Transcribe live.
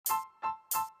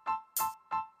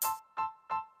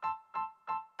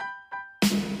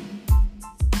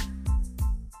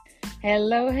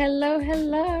Hello, hello,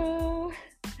 hello.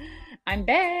 I'm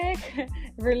back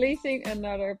releasing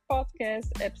another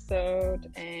podcast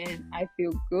episode and I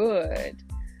feel good.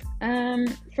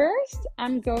 First,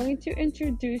 I'm going to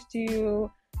introduce to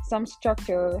you some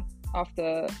structure of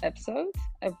the episode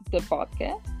of the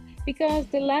podcast because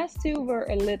the last two were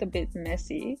a little bit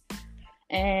messy.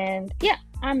 And yeah,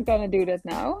 I'm gonna do that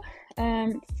now.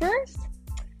 First,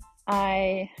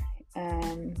 I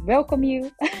welcome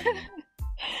you.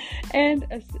 And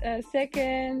a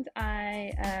second,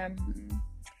 I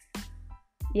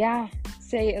yeah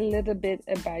say a little bit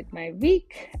about my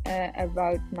week,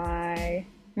 about my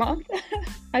month,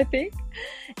 I think.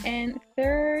 And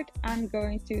third, I'm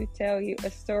going to tell you a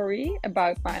story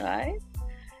about my life.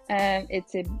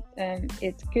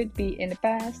 It could be in the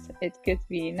past, it could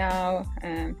be now,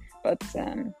 but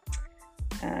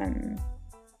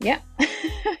yeah.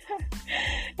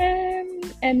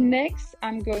 And next,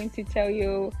 I'm going to tell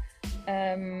you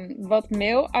what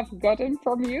mail I've gotten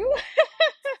from you.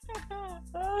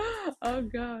 Oh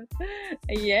God.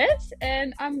 Yes,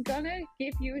 and I'm gonna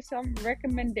give you some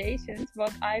recommendations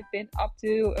what I've been up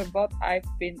to, what I've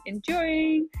been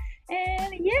enjoying,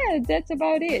 and yeah, that's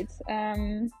about it.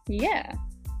 Yeah.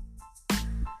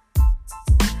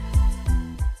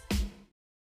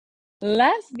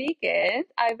 Last weekend,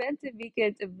 I went a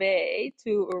weekend away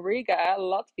to Riga,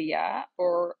 Latvia,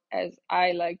 or as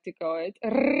I like to call it,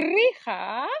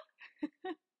 Riga.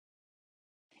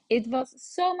 It was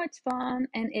so much fun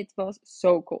and it was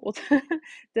so cold.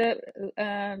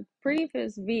 The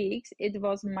previous weeks it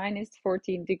was minus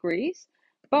 14 degrees,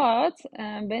 but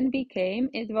when we came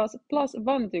it was plus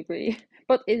 1 degree,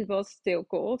 but it was still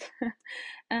cold.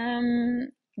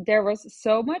 There was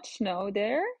so much snow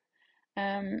there.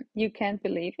 You can't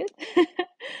believe it.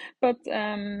 But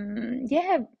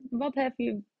yeah, what have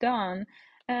you done?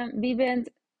 We went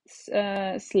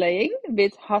sleighing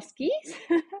with huskies.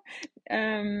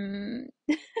 um,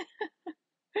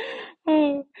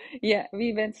 oh, yeah,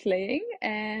 we went sleighing,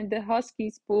 and the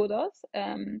huskies pulled us.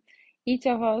 Each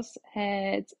of us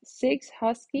had six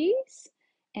huskies,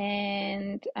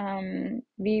 and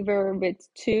we were with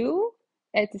two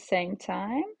at the same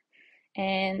time,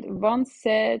 and one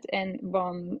sat and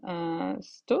one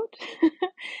stood.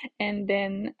 And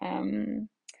then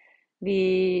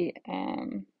we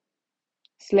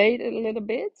slayed a little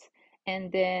bit,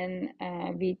 and then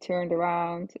we turned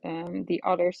around, the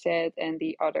other sat and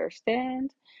the other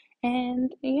stand,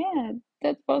 and yeah,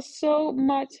 that was so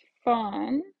much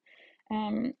fun.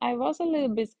 I was a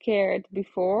little bit scared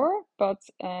before, but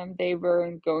they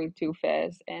weren't going too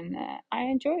fast, and I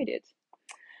enjoyed it.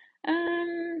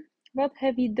 Um, what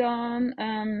have you done?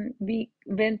 We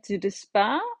went to the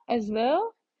spa as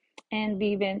well, and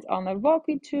we went on a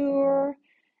walking tour,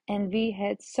 and we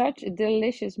had such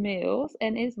delicious meals,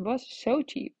 and it was so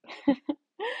cheap.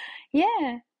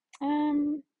 Yeah,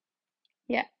 um,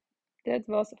 yeah, that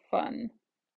was fun.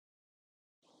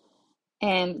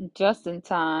 And just in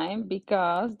time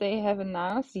because they have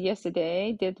announced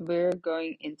yesterday that we're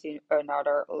going into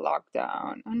another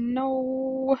lockdown.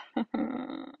 No,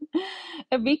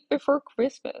 a week before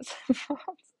Christmas.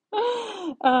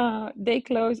 They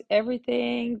close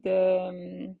everything.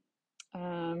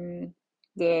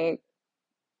 The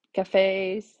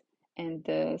cafes and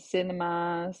the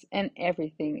cinemas and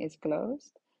everything is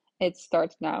closed. It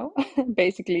starts now,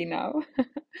 basically now.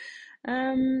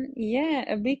 Yeah,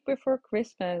 a week before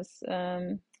Christmas.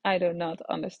 I do not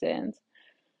understand,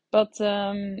 but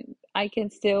I can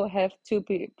still have two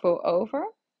people over,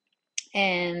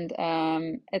 and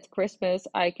at Christmas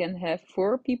I can have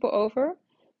four people over,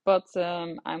 but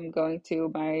I'm going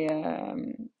to my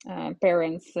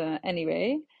parents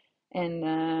anyway,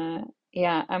 and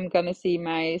yeah, I'm gonna see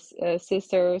my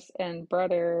sisters and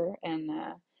brother, and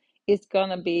it's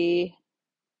gonna be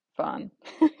fun.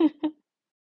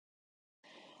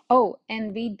 Oh,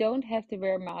 and we don't have to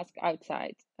wear mask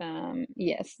outside.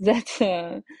 Yes, that's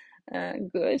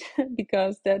good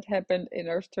because that happened in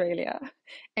Australia,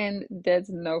 and that's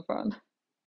no fun.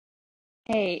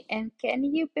 Hey, and can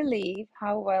you believe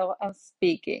how well I'm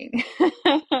speaking?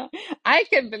 I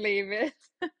can believe it.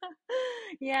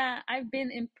 Yeah, I've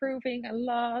been improving a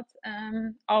lot,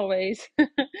 always.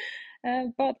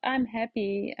 But I'm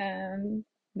happy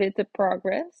with the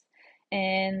progress,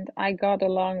 and I got a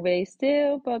long way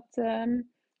still, but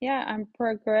yeah, I'm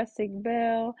progressing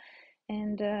well,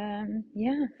 and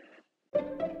yeah.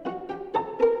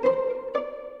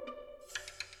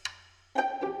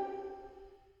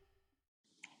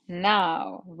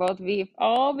 Now, what we've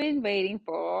all been waiting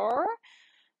for.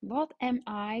 What am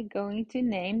I going to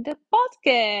name the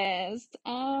podcast?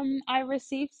 I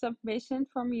received submission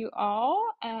from you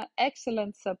all,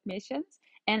 excellent submissions,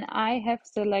 and I have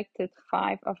selected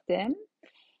five of them.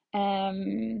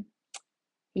 Um,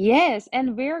 yes,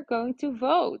 and we're going to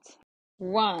vote.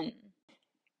 One,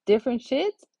 different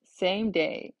shit, same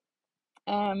day.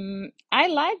 I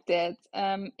like that.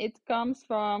 It comes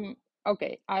from,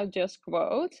 okay, I'll just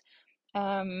quote.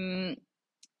 Um,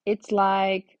 it's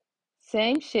like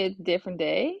same shit, different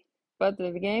day, but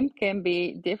the game can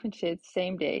be different shit,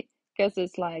 same day. Because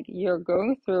it's like you're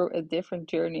going through a different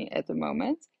journey at the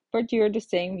moment, but you're the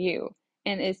same you.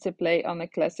 And it's a play on a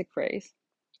classic phrase,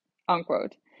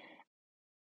 unquote.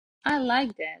 I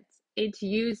like that. It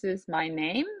uses my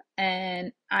name,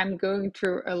 and I'm going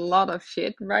through a lot of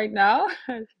shit right now,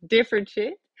 different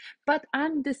shit, but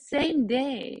I'm the same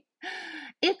day.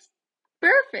 It's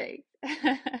perfect.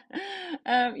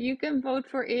 You can vote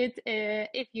for it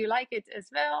if you like it as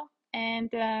well.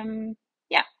 And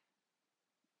yeah,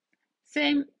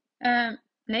 same,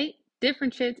 nee,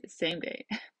 different shit, same day.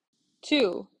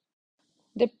 Two,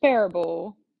 the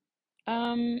parable.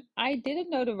 I didn't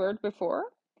know the word before,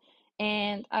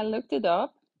 and I looked it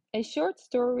up. A short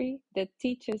story that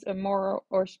teaches a moral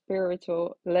or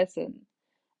spiritual lesson.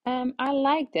 I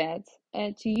like that.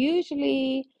 It's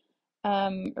usually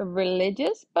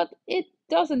religious, but it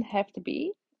doesn't have to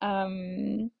be.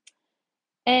 Um,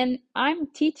 and I'm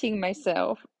teaching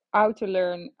myself how to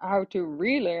learn, how to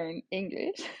relearn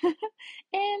English.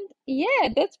 And yeah,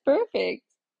 that's perfect.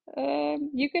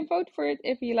 You can vote for it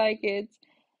if you like it.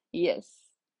 Yes.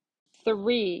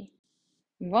 Three.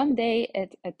 One day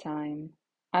at a time.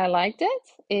 I like that.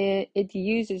 It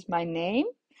uses my name.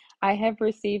 I have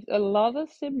received a lot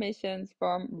of submissions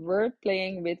from word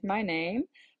playing with my name,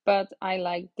 but I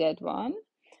like that one.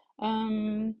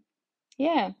 Um,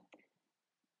 yeah,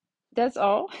 that's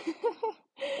all.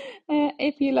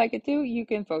 If you like it too, you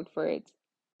can vote for it.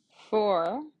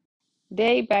 Four,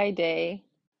 day by day.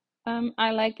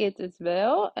 I like it as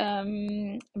well,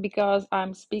 because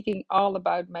I'm speaking all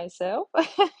about myself.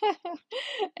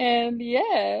 And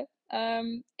yeah,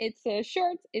 it's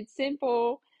short, it's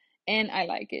simple, and I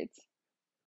like it.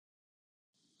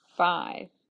 Five,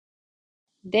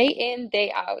 day in,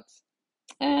 day out.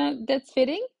 That's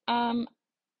fitting,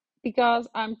 because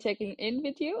I'm checking in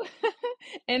with you,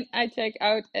 and I check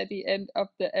out at the end of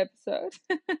the episode.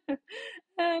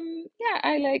 Yeah,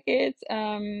 I like it.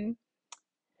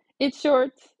 It's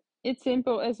short, it's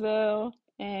simple as well,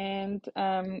 and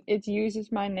it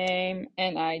uses my name,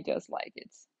 and I just like it.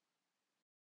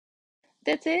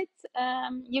 That's it.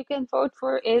 You can vote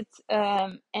for it,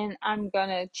 and I'm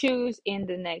gonna choose in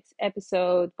the next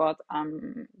episode what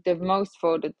the most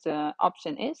voted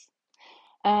option is.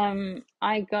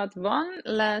 I got one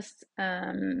last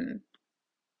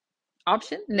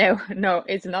option. No, no,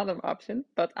 it's not an option,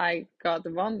 but I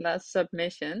got one last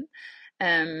submission,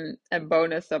 a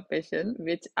bonus submission,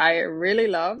 which I really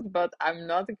loved, but I'm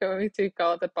not going to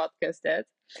call the podcast that.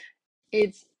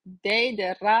 It's De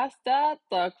de Rasta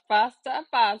Talk Pasta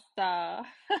Pasta.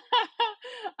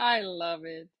 I love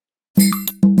it.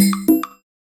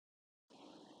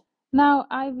 Now,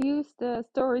 I've used the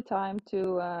story time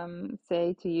to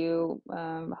say to you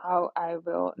how I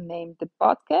will name the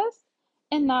podcast.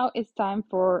 And now it's time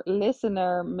for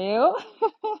listener mail.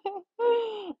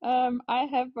 I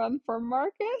have one for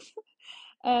Marcus.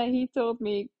 He told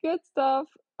me good stuff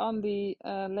on the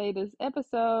latest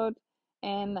episode,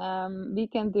 and we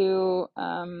can do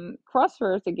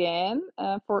crosswords again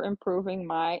for improving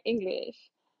my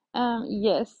English.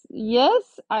 Yes,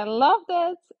 yes, I love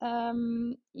that.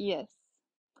 Yes.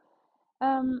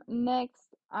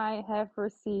 Next, I have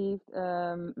received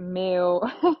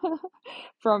mail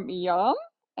from Jan.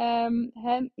 And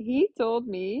he told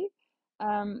me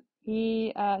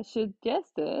he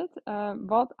suggested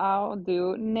what I'll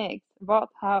do next,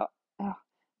 uh,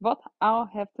 what I'll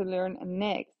have to learn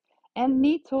next, and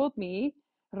he told me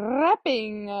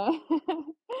rapping.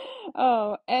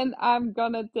 Oh, and I'm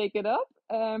gonna take it up.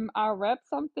 I'll rap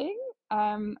something.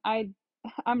 I'm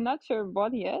not sure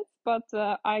what yet, but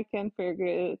I can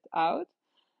figure it out.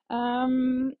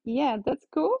 Yeah, that's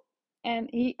cool. And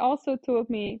he also told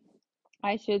me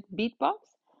I should beatbox,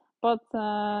 but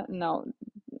no,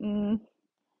 mm,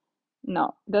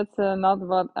 no, that's not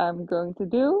what I'm going to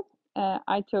do.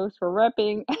 I chose for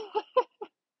rapping.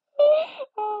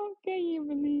 Oh, can you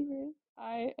believe it?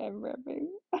 I am rapping.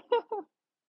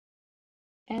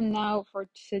 And now for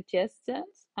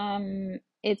suggestions.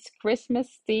 It's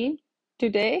Christmas theme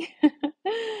today,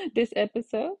 this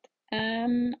episode.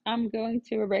 I'm going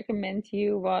to recommend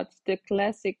you watch the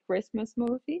classic Christmas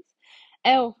movies.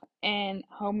 Elf and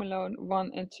Home Alone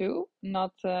 1 and 2,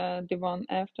 not the one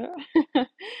after.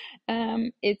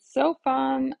 It's so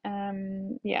fun.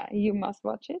 Yeah, you must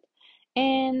watch it.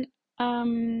 And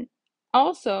um,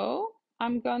 also,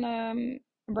 I'm gonna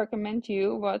recommend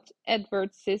you watch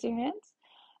Edward Scissorhands.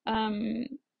 Um,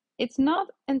 it's not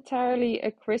entirely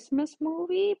a Christmas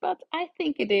movie, but I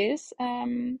think it is.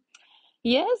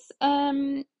 Yes,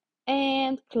 and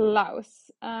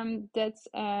Klaus. That's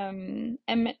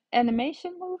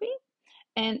animation movie,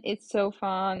 and it's so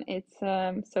fun. It's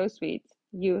so sweet.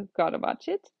 You gotta watch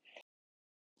it.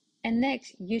 And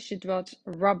next, you should watch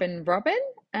Robin Robin.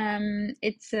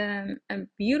 It's a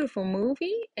beautiful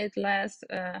movie. It lasts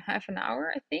half an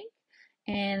hour, I think,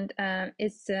 and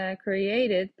it's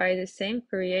created by the same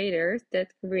creators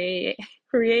that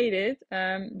created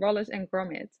Wallace and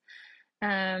Gromit.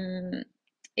 Um,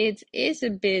 it is a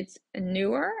bit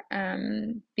newer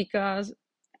because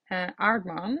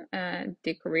Aardman,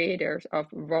 the creators of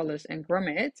Wallace and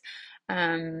Gromit,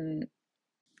 um,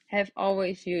 have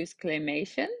always used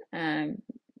claymation,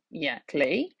 yeah,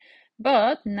 clay,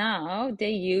 but now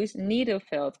they use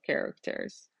needle-felt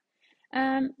characters.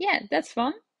 Yeah, that's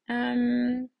fun.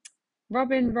 Um,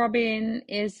 Robin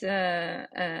is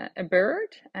a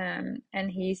bird,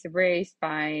 and he's raised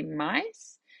by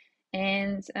mice.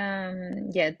 And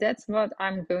yeah, that's what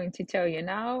I'm going to tell you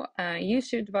now. You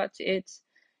should watch it.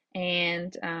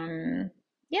 And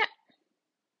yeah,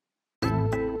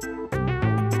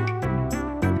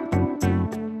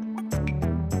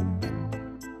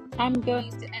 I'm going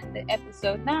to end the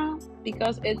episode now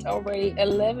because it's already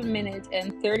 11 minutes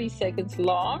and 30 seconds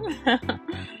long.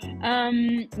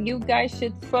 You guys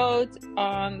should vote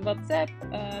on WhatsApp,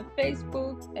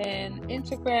 Facebook, and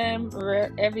Instagram,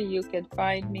 wherever you can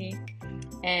find me.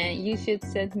 And you should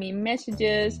send me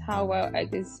messages how well I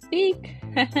can speak.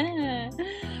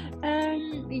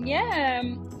 Yeah,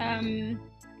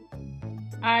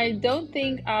 I don't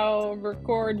think I'll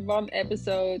record one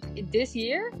episode this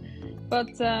year,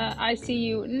 but I see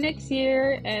you next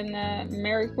year, and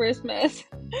Merry Christmas,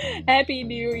 Happy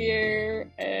New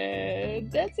Year,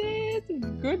 and that's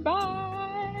it.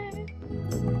 Goodbye.